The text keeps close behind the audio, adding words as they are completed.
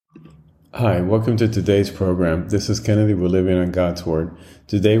Hi, welcome to today's program. This is Kennedy. We're living on God's Word.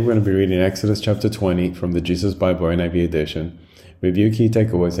 Today we're going to be reading Exodus chapter 20 from the Jesus Bible NIV edition. Review key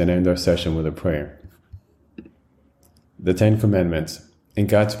takeaways and end our session with a prayer. The Ten Commandments. And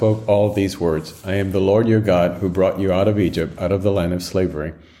God spoke all these words. I am the Lord your God who brought you out of Egypt, out of the land of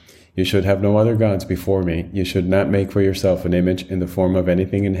slavery. You should have no other gods before me. You should not make for yourself an image in the form of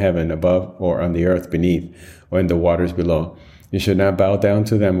anything in heaven above or on the earth beneath or in the waters below. You should not bow down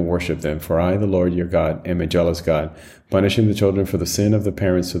to them or worship them, for I, the Lord your God, am a jealous God, punishing the children for the sin of the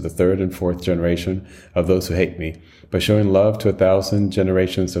parents to the third and fourth generation of those who hate me, but showing love to 1,000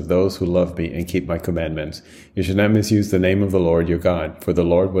 generations of those who love me and keep my commandments. You should not misuse the name of the Lord your God, for the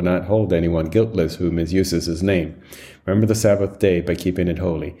Lord will not hold anyone guiltless who misuses his name. Remember the Sabbath day by keeping it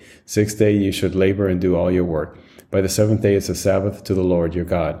holy. 6th day you should labor and do all your work. By the 7th day is a Sabbath to the Lord your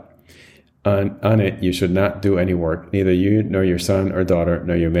God. On it you should not do any work, neither you, nor your son or daughter,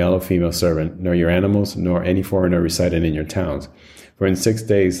 nor your male or female servant, nor your animals, nor any foreigner residing in your towns. For in 6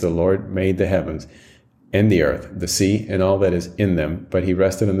 days the Lord made the heavens and the earth, the sea, and all that is in them, but he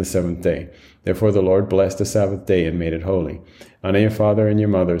rested on the 7th day. Therefore the Lord blessed the Sabbath day and made it holy. Honor your father and your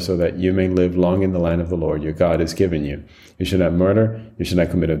mother, so that you may live long in the land of the Lord your God has given you. You should not murder, you should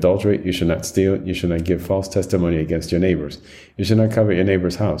not commit adultery, you should not steal, you should not give false testimony against your neighbors. You should not covet your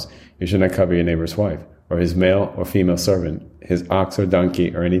neighbor's house, you should not covet your neighbor's wife, or his male or female servant, his ox or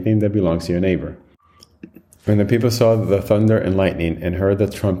donkey, or anything that belongs to your neighbor. When the people saw the thunder and lightning, and heard the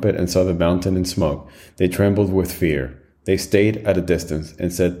trumpet, and saw the mountain and smoke, they trembled with fear. They stayed at a distance,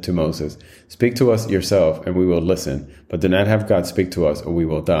 and said to Moses, Speak to us yourself, and we will listen, but do not have God speak to us, or we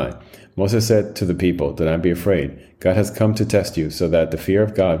will die. Moses said to the people, Do not be afraid. God has come to test you, so that the fear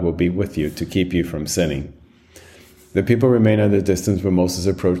of God will be with you to keep you from sinning. The people remained at a distance when Moses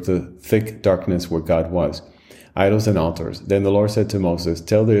approached the thick darkness where God was, idols and altars. Then the Lord said to Moses,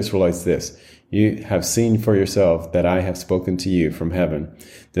 Tell the Israelites this, You have seen for yourself that I have spoken to you from heaven.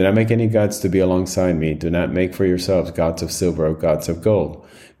 Do not make any gods to be alongside me. Do not make for yourselves gods of silver or gods of gold.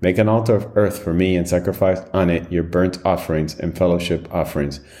 Make an altar of earth for me and sacrifice on it your burnt offerings and fellowship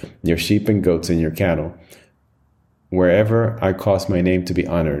offerings, your sheep and goats and your cattle. Wherever I cause my name to be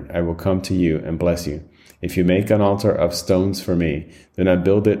honored, I will come to you and bless you. If you make an altar of stones for me, do not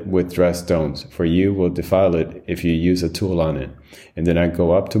build it with dressed stones, for you will defile it if you use a tool on it. And do not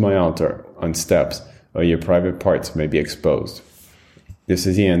go up to my altar on steps, or your private parts may be exposed. This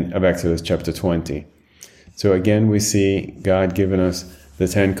is the end of Exodus chapter 20. So again, we see God giving us the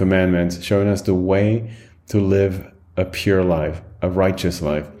Ten Commandments, showing us the way to live a pure life, a righteous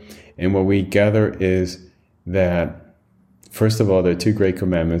life. And what we gather is that first of all, there are two great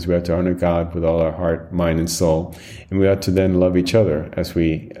commandments. We have to honor God with all our heart, mind, and soul. And we have to then love each other as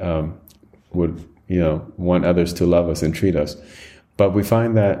we would, want others to love us and treat us. But we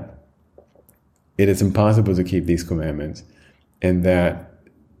find that it is impossible to keep these commandments. And that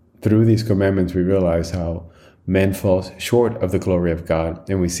through these commandments, we realize how man falls short of the glory of God.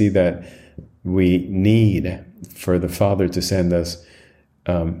 And we see that we need for the Father to send us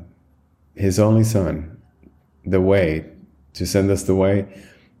his only Son, to send us the way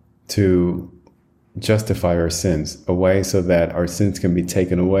to justify our sins, a way so that our sins can be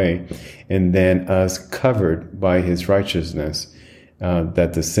taken away, and then us covered by his righteousness,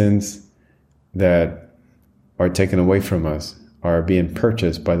 that the sins that are taken away from us are being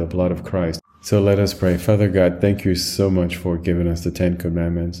purchased by the blood of Christ. So let us pray. Father God, thank you so much for giving us the Ten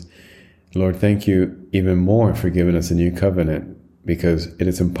Commandments. Lord, thank you even more for giving us a new covenant, because it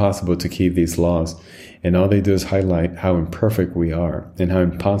is impossible to keep these laws. And all they do is highlight how imperfect we are and how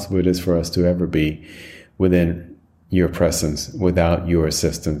impossible it is for us to ever be within your presence without your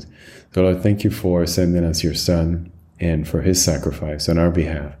assistance. So Lord, thank you for sending us your Son and for his sacrifice on our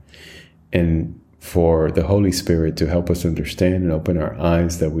behalf, and for the Holy Spirit to help us understand and open our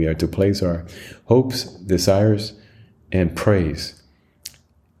eyes that we are to place our hopes, desires, and praise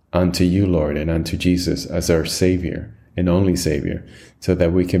unto you, Lord, and unto Jesus as our Savior and only Savior, so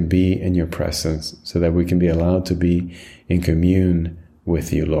that we can be in your presence, so that we can be allowed to be in commune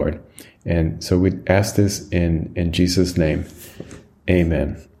with you, Lord. And so we ask this in Jesus' name.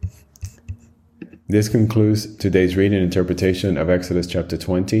 Amen. This concludes today's reading and interpretation of Exodus chapter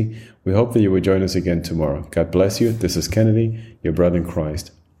 20. We hope that you will join us again tomorrow. God bless you. This is Kennedy, your brother in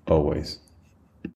Christ, always.